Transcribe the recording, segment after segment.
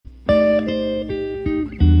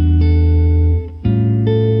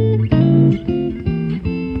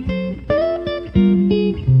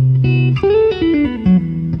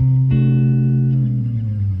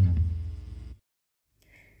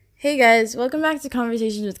guys, welcome back to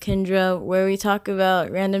Conversations with Kendra, where we talk about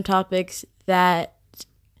random topics that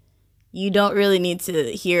you don't really need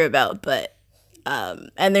to hear about, but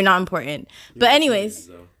and they're not important. But anyways,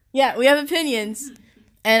 yeah, we have opinions,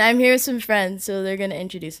 and I'm here with some friends, so they're gonna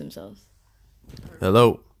introduce themselves.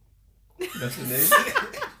 Hello. That's your name? Is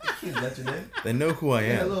that your name? They know who I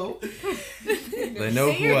am. Hello. They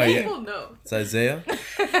know who I am. No. It's Isaiah.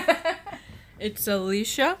 It's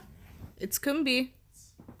Alicia. It's Kumbi.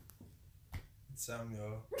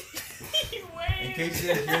 Samuel. In case you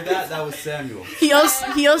didn't hear that, that was Samuel. He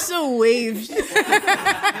also waved.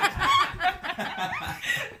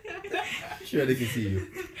 Sure, they can see you.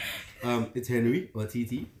 It's Henry or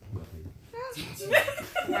TT.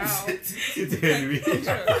 Wow. It's Henry.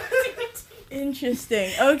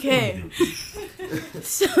 Interesting. Okay.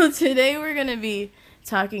 So today we're gonna be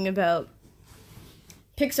talking about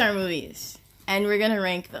Pixar movies, and we're gonna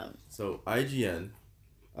rank them. So IGN,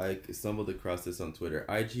 I stumbled across this on Twitter.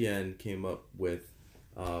 IGN came up with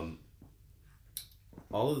all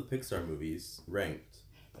of the Pixar movies ranked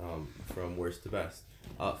from worst to best.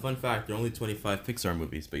 Fun fact, there are only 25 Pixar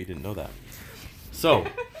movies, but you didn't know that. So,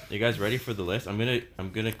 you guys ready for the list? I'm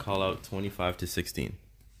gonna call out 25 to 16.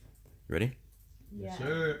 Ready? Yeah.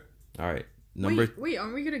 Sure. All right. Wait,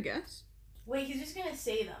 aren't we gonna guess? Wait, he's just gonna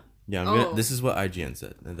say them. Yeah, this is what IGN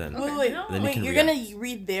said, and then Wait. then you can You're react. gonna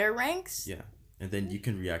read their ranks? Yeah, and then you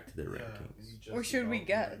can react to their rankings. Or should we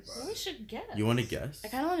guess? We should guess. You want to guess? I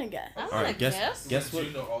kind of want to guess. I All want right, to guess. Guess Do what?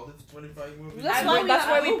 you know all the 25 movies? That's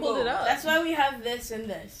why we pulled it up. That's why we have this and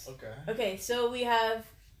this. Okay. Okay, so we have.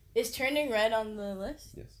 Is Turning Red on the list?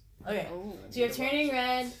 Yes. Okay. So you have Turning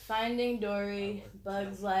Red, Finding Dory,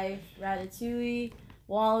 Bug's Life, Ratatouille,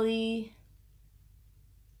 Wall-E,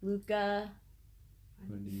 Luca,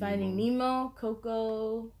 Finding Nemo,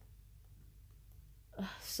 Coco,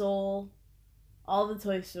 Soul, all the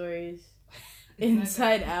Toy Stories,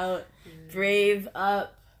 Inside Out, Brave,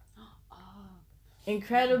 Up,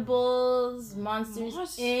 Incredibles, Monsters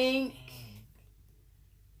Inc.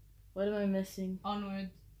 What am I missing? Onward.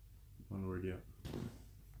 One word, yeah.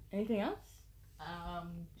 Anything else?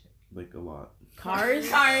 Like a lot. Cars?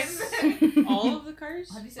 Cars. All of the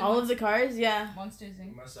cars? How do you say All of the cars, yeah. Monsters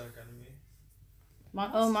Inc. Monster Academy.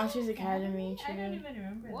 Monsters Academy, I don't true. even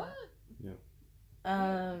remember What?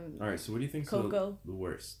 All right. So what do you think's Coco. the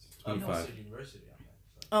worst? I'm 25. University.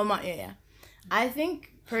 Yeah. I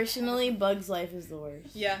think personally, Bug's Life is the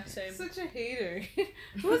worst. Yeah, same. Such a hater.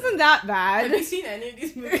 It wasn't that bad. seen any of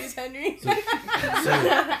these movies, Henry?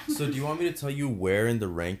 So do you want me to tell you where in the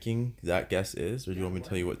ranking that guess is, or do you want me to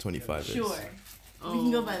tell you what 25 is? Sure. We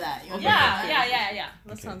can go by that. You want Yeah.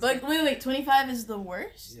 That Okay. sounds But wait, 25 is the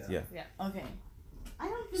worst? Yeah. Okay. I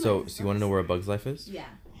don't feel So like you want to know where A Bug's Life is? Yeah.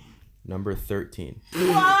 Number 13.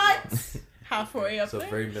 What? Halfway up So there.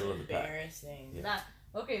 very middle of the pack. Embarrassing. Yeah. That.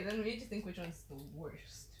 Okay, then we need to think which one's the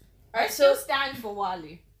worst. Alright, I so still stand for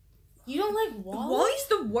Wally. you don't like Wall-E? Wally's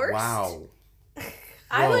the worst. Wow.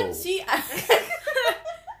 I Whoa. would see.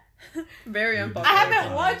 Very I unpopular. I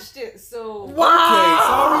haven't watched it, so. Okay, so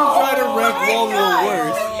how are you trying to rank my Wall-E God. the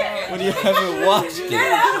worst when you haven't watched it?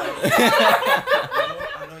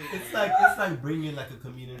 It's like bringing like a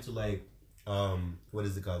comedian to like what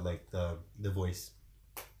is it called, like the Voice.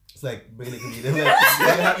 It's like bringing a comedian like you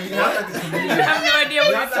have like a comedian. I have no idea what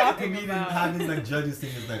You you're have like a talking comedian about. having like judges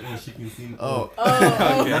saying it's like, oh, she can sing. Oh. That's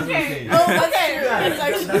what I'm okay. saying. Oh, okay. Yeah, It's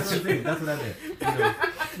actually that's what I'm saying. That's what I meant. You know,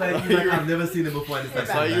 it's like, I've never seen it before. And it's I like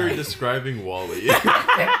thought so you were bad. describing Wall-E. No.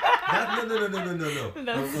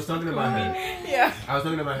 I was talking about her. Yeah. I was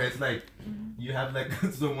talking about her. It's like you have like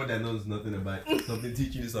someone that knows nothing about something,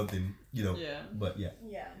 teaching you something, you know. Yeah. But yeah.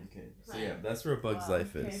 Yeah. Okay, so yeah, that's where A Bug's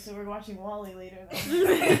Life Okay, is. so we're watching Wall-E later.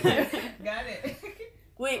 Got it.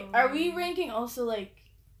 Wait, are we ranking also like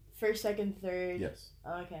first, second, third? Yes.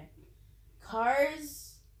 Oh, okay.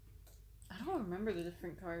 Cars. I don't remember the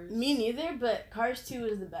different cars. Me neither, but Cars 2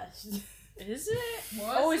 is the best. Is it?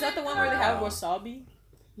 Was Oh, is that the one where they have Wow. wasabi?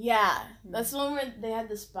 Yeah, that's the one where they had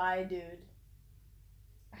the spy dude.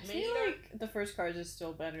 I feel like the first Cars is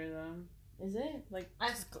still better though. Is it?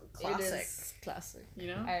 It's classic. Classic. You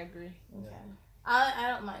know? I agree, Okay. I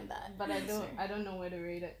don't mind that, but I don't know where to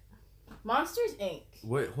rate it. Monsters Inc.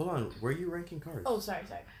 Wait, hold on. Where are you ranking Cars? Oh, sorry.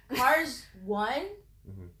 Cars 1.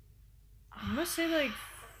 I'm gonna say like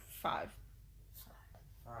 5.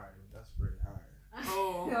 That's pretty high.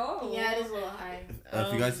 Oh. No. Yeah, it is a little high.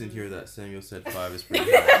 If you guys didn't hear that, Samuel said 5 is pretty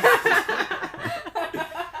high.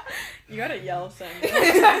 You gotta yell, Sam.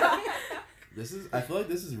 I feel like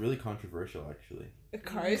this is really controversial, actually.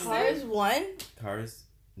 Cars. Cars 1. Cars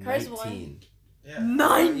Cars 19. Yeah.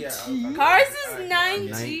 19? Yeah, Cars is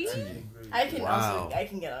 19. I can Wow. also I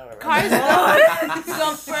can get over Cars. it.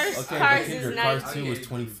 So first Okay, Cars but is Kendra, 9. Cars 2 was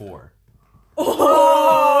 24.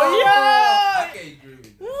 Oh I yeah. can agree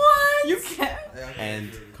with that. What? You can't.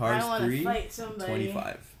 And I Cars want to 3, fight somebody.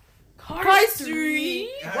 25. Cars 3.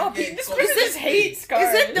 I Well, get this caught person in the hates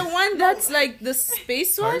Cars. Is it the one that's like the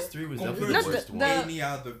space one? Cars 3 was definitely Not the worst the- one. Any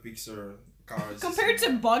other Pixar cars? Compared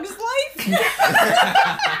to Bugs Life?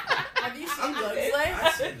 Have you seen Bugs I've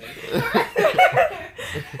Life? seen it.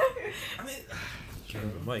 I mean,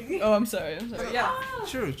 Mike. Oh, I'm sorry. Yeah.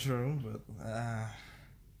 true, but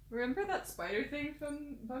Remember that spider thing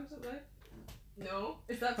from Bugs Life? No?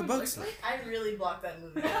 Is that from Bugs Bugs Life? Life? I really blocked that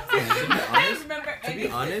movie. I don't remember To be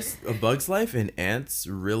anything. honest, A Bug's Life and Ants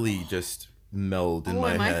really just meld in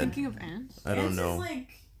my am head. I thinking of ants? I don't Ants know. Is like,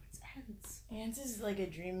 Ants is like a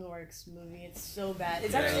DreamWorks movie. It's so bad.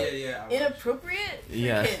 It's Yeah. actually yeah. inappropriate for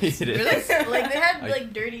Yeah, kids. it is. Like they had I-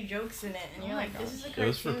 like dirty jokes in it, and you're Oh my like, this is a cartoon. It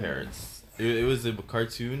was for parents. It was a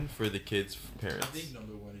cartoon for the kids' I parents. think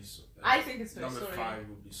number 1 is. I think it's Toy number Story. 5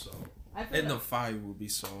 will be Saw. I feel No, 5 will be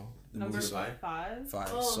Saw. The number movie Saw. 5. 5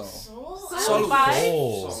 Oh, Saw. Soul. Soul. Five?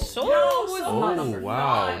 Soul. Soul No, was Soul not Oh number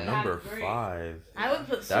wow, five. number Great. 5. I would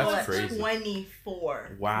put Soul That's at crazy.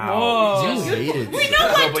 24. Wow, Whoa. you hated. We know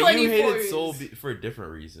what but you 24 hated Soul is. for a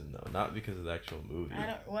different reason though, not because of the actual movie. I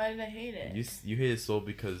don't. Why did I hate it? You hated Soul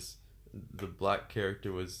because the black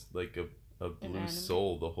character was like a blue anime.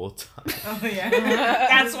 soul the whole time. Oh yeah.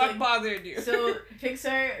 That's what Like, bothered you. So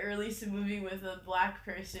Pixar released a movie with a black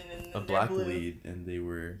person and A they're black blue. lead, and they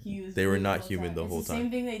were He was They were blue not human the It's whole the same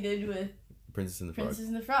time. thing they did with Princess and the Frog. Princess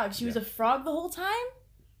and the Frog. She was Yeah. a frog the whole time.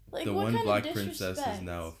 Like The what one kind black of princess is disrespect?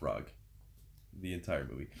 now a frog. The entire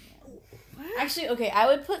movie. Actually, okay, I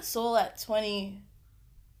would put Soul at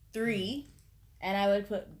 23, and I would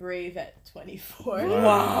put Brave at 24.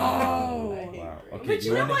 Wow. I hate Wow. Brave. Okay, But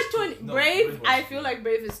you know what, No, Brave, Brave was I good. feel like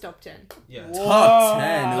Brave is top 10. Yeah. Top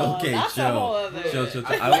 10. Okay, That's a chill. whole other... Chill.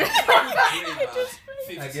 I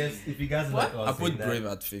I guess if you guys What? like all I put saying that- Brave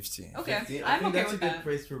at 15. Okay, 15. I'm I think okay that's with a good that.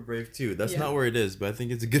 place for Brave too. That's Yeah. not where it is, but I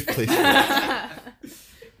think it's a good place for it.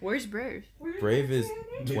 Where's Brave? Brave is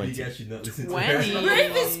Maybe 20. you guys should not listen to 20. her.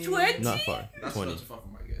 Brave is 20? Not far. That's 20. not too far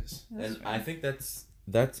from my guess. And I think that's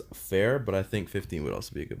fair, but I think 15 would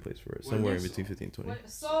also be a good place for it. Somewhere in is between Soul? 15 and 20. What,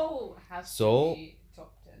 Soul has Soul? to be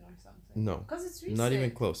top 10 or something. No, Because it's recent. not even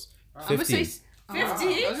close. I'm gonna say 15.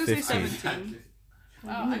 50. I was gonna say 15. 17. Oh,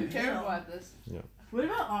 I'm terrible at this. What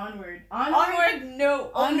about Onward? Onward,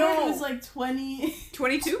 no. Oh, Onward no. was like 20.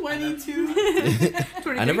 22? 22.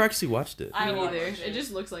 I never actually watched it. I Me watched neither. it. It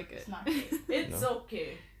just looks like it. It's not good. It's No.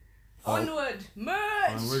 okay. Oh. Onward, merch.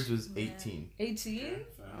 Onwards was 18. 18.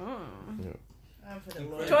 Oh. I'm for the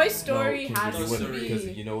Lord. Toy Story No, has Toy you to wouldn't, because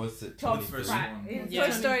be you know what's at top 23? first 5. one. Yeah.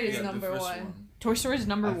 Toy Story is Yeah, the number first 1. Toy Story is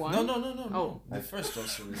number 1? No. Oh. The first Toy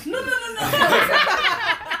Story. No. No.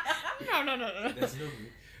 There's no.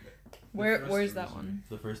 Where's that one?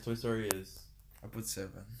 The first Toy Story is I put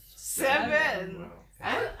 7. 7.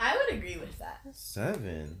 I would agree with that.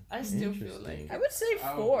 7. I still feel Interesting. like I would say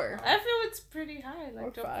I would- 4. I feel it's pretty high. Like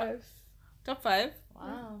Or top 5. Top 5.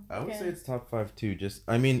 Wow. I would Okay. say it's top 5 too. Just,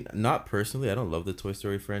 I mean, not personally. I don't love the Toy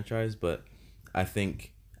Story franchise, but I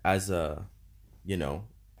think as a,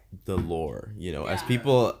 the lore, as Yeah.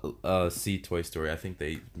 people see Toy Story, I think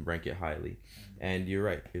they rank it highly. And you're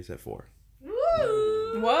right. It's at 4. Woo!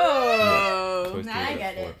 Whoa. Toy Now Story's I at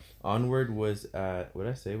get 4. it. Onward was at, what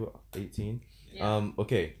did I say? 18. Yeah.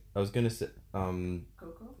 Okay. I was gonna say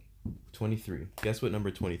Coco? 23. Guess what number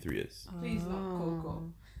 23 is? Please not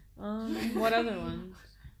Coco. What other ones?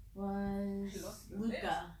 Was Lost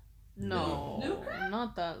Luca. No. Luca?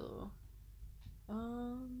 Not that though. Why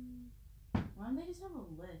don't they just have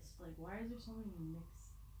a list? Like, why is there so many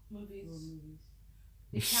mixed Movies.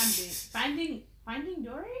 movies? It can be. Finding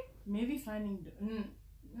Dory? Maybe Finding Dory.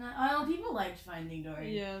 No, people liked Finding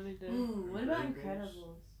Dory. Yeah, they did. Ooh, what about Incredibles.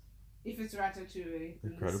 Incredibles? If it's Ratatouille.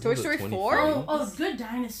 then it's- Incredibles Toy at Story 23. 4? Oh, Good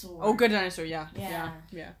Dinosaur. Oh, Good Dinosaur, yeah. Yeah.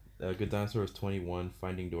 Yeah. Good Dinosaur was 21.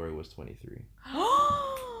 Finding Dory was 23.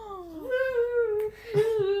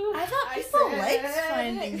 I thought I people said liked it.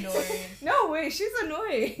 Finding Dory. No way, she's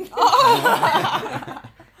annoying.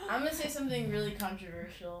 I'm gonna say something really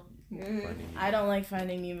controversial. Finding I don't like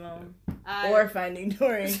Finding Nemo I or Finding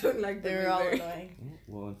Dory. don't like They them were all either. annoying.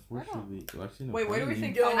 Well, unfortunately, actually, no. Wait, where do we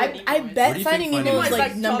Finding think Nemo- Finding I Nemo is? Where bet do you think Finding Nemo Finding is Nemo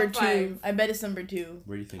like is? number Top 2. five. I bet it's number 2.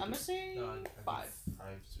 Where do you think? I'm it gonna is? say No, I 5. think 5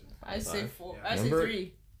 too. I say Five? 4. Yeah. I say Number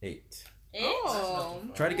 3. 8. 8? Oh.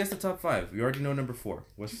 Try to guess the top 5. We already know number 4.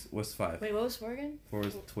 What's 5? Wait, what was 4 again? 4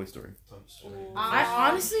 is Toy Story. Toy Story. I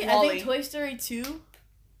honestly, I Wall-E. think Toy Story 2.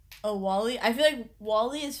 Oh, Wall-E. I feel like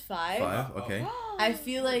Wall-E is 5. 5. Okay. I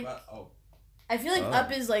feel like Oh, I feel like Oh.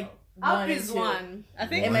 Up is like One Up or is two. one. I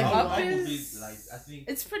think It might be Up one. is. like I think.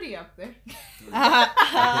 It's pretty up there.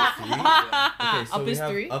 Okay, so Up we is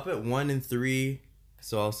have 3. up at 1 and 3.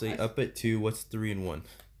 So I'll say up at 2. What's 3 and 1?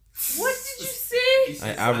 What did you say?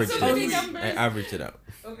 I averaged So many it. numbers. I averaged it out.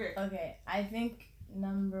 Okay. Okay, I think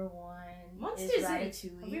number 1 Monsters is Inc.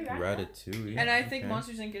 Ratatouille. Have we read that? Ratatouille. And I think okay.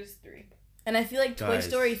 Monsters Inc. is 3. And I feel like Toy Guys.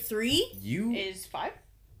 Story 3. You Is 5?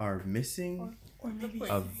 are missing Or maybe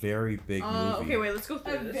a very big movie. Okay, wait, let's go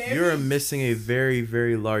through this. You're missing a very,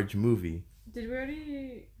 very large movie. Did we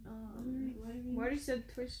already... we already said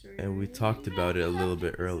Toy Story. And we right? talked about it a little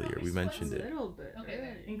bit earlier. We mentioned A it. little bit. Okay,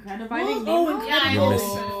 then. Incredibles. Finding Oh, Nemo? Incredibles. You missed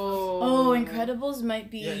it. Oh, Incredibles might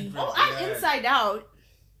be. Yeah, Oh, I'm Inside Out.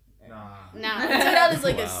 Nah. Nah. Inside Out is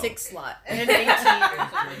like a Wow. 6 slot. And an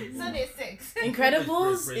 18. Sunday 6.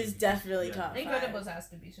 Incredibles Crazy. is definitely Yeah. top 5. Incredibles has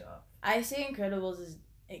to be top. I say Incredibles is.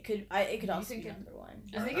 It could also think be it- number 1.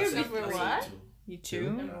 I think I it would say- be for I say what? two. You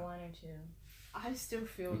Two? Number 1 or 2. I still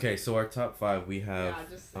feel. Okay, so our top 5 we have Yeah,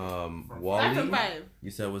 just From 5 Wall-E. from 5. You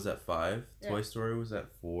said was at 5. Yeah. Toy Story was at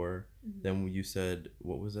 4. Then you said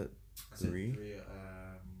what was that? I said 3.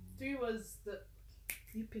 3 was the.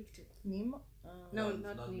 You picked it. Nemo. No,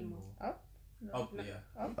 Not not Nemo. Up, No. yeah.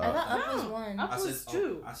 I thought Up was No. 1. Up I was said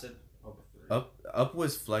 2. I said up 3. Up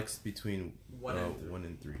was flexed between 1 and 3. 1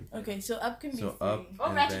 and 3. Okay, so Up can be So 3. Up Oh,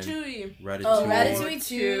 and Ratatouille. then Ratatouille, Oh, Ratatouille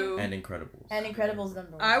 2. and Incredibles. And Incredibles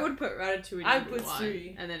number 1. I would put Ratatouille I number put 1,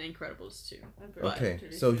 3. and then Incredibles 2. Okay,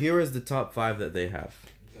 But- so here is the top 5 that they have.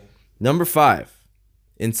 Okay. Number 5,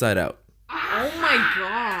 Inside Out. Oh my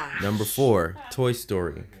god. Number 4, Toy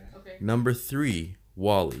Story. Okay. Number 3,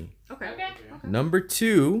 Wall-E. Okay. Okay. Number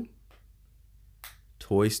 2,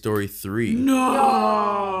 Toy Story 3.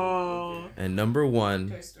 No! And number 1,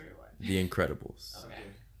 Toy Story 1. The Incredibles. Okay.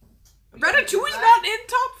 Ratatouille's not in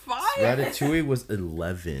top 5? Ratatouille was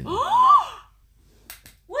 11.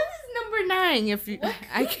 What is number 9? If you,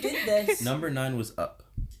 I Who did this? Number 9 was Up.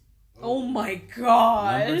 Oh my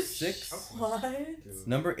gosh. Number 6, What?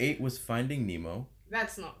 number 8 was Finding Nemo.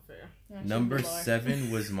 That's not fair. Number 7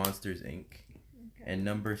 was Monsters Inc. And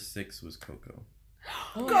number 6 was Coco.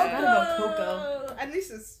 Oh, I forgot about Coco. At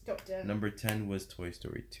least it's top 10. Number 10 was Toy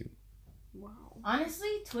Story 2. Wow. Honestly,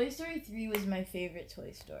 Toy Story 3 was my favorite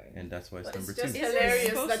Toy Story. And that's why it's But number it's just 2. Is it hilarious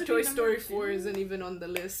supposed that to be Toy number Story 2? 4 isn't even on the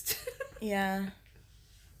list. Yeah.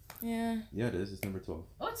 Yeah. Yeah, it is. It's number 12.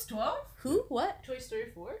 Oh, it's 12? Who? What? Toy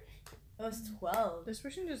Story 4? Oh, it's 12. This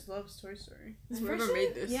person just loves Toy Story. This Whoever person-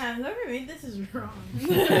 made this. Yeah, whoever made this is wrong. They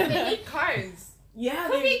hate cars. Yeah,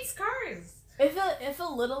 Who hates cars? if a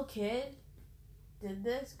little kid did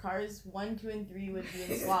this, Cars 1, 2, and 3 would be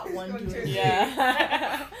in slot 1, 2, and 3.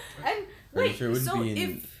 Yeah. And Pretty wait, sure it would so be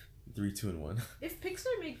in if 3, 2, and 1. Pixar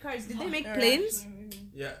made cars, did they make Or planes? actually-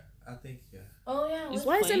 Yeah, I think, yeah. Oh yeah. Is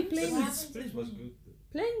Why isn't Planes? planes? Planes was good.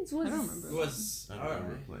 Planes was. I don't remember. It was I don't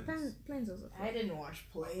remember alright. Planes. Planes was. I didn't watch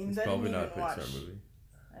Planes. It's I didn't probably even not a watch. Pixar movie.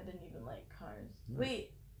 I didn't even like Cars. No.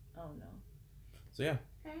 Wait. Oh no. So yeah,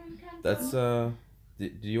 that's do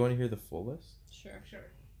you want to hear the full list? Sure.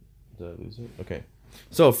 Did I lose it? Okay.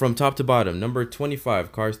 So from top to bottom, number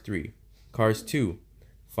 25, Cars 3, Cars 2,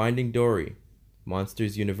 Finding Dory,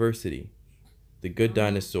 Monsters University, The Good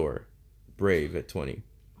Dinosaur, Brave at 20,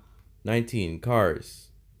 19, Cars,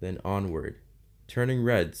 then Onward, Turning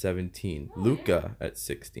Red 17, Luca at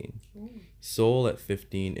 16, Soul at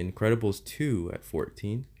 15, Incredibles 2 at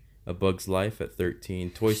 14, A Bug's Life at 13,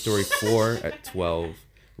 Toy Story 4 at 12,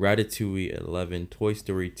 Ratatouille at 11, Toy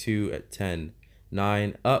Story 2 at 10,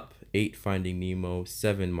 9, Up, 8, Finding Nemo,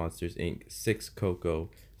 7, Monsters Inc., 6, Coco,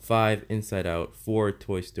 5, Inside Out, 4,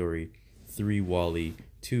 Toy Story, 3, Wall-E,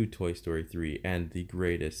 2, Toy Story 3, and the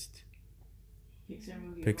greatest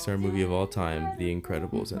Pixar movie of all time, The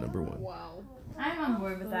Incredibles at number 1. Wow. I'm on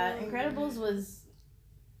board with that. Incredibles was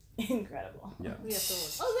incredible. Yeah. Oh,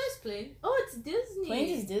 there's plane. Oh, it's Disney.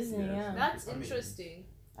 Planes is Disney, Yeah. yeah. That's I mean- interesting.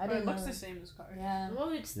 I It didn't looks know. the same as Cars. Yeah. Well,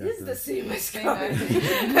 it's Yeah, this it the does. same as Same cars.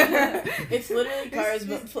 It's literally Cars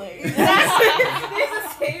but planes. It's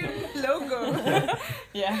the same logo.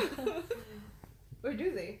 Yeah. Or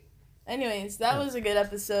do they? Anyways, that was a good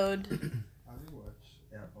episode. I did watch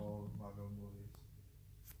all Marvel movies.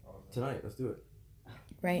 All of them. Tonight, let's do it.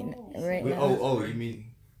 Right We, now. oh, you mean...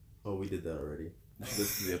 Oh, we did that already.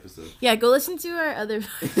 Listen to the episode. Yeah, go listen to our other.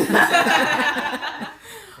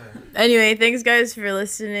 Anyway, thanks guys for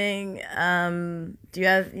listening. Do you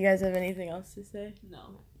guys have anything else to say?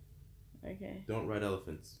 No. Okay. Don't ride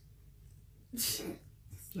elephants. It's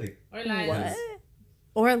like Or lions. What?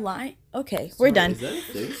 Or lie? Okay, we're done. Is that a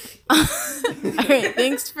thing? All right,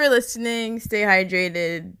 thanks for listening. Stay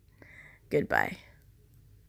hydrated. Goodbye.